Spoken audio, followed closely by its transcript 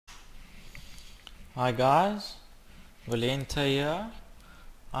Hi guys, Valenta here.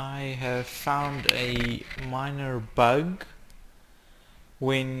 I have found a minor bug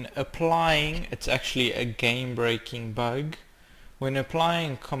when applying, it's actually a game-breaking bug, when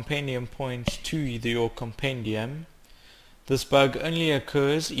applying compendium points to your compendium. This bug only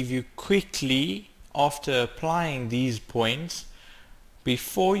occurs if you quickly, after applying these points,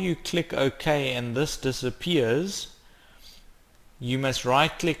 before you click OK and this disappears, you must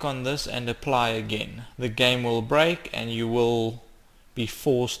right click on this and apply again. The game will break and you will be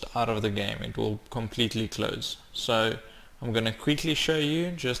forced out of the game. It will completely close. So I'm going to quickly show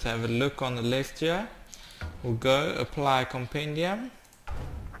you. Just have a look on the left here. We'll go apply compendium.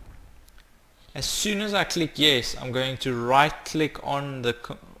 As soon as I click yes, I'm going to right click on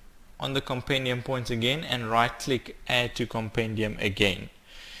the compendium points again and right click add to compendium again.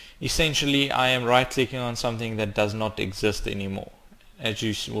 Essentially, I am right clicking on something that does not exist anymore, as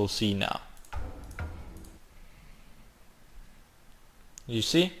you will see now. You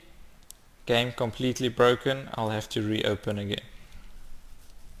see? Game completely broken. I'll have to reopen again.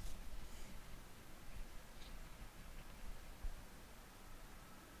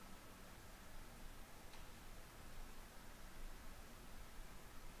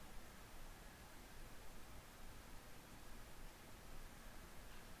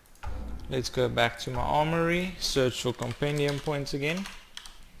 Let's go back to my armory, search for compendium points again.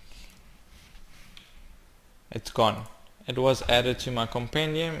 It's gone. It was added to my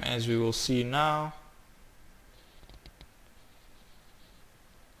compendium, as we will see now.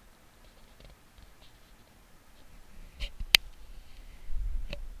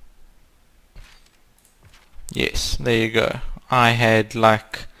 Yes, there you go. I had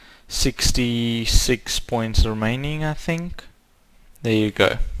like 66 points remaining, I think. There you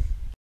go.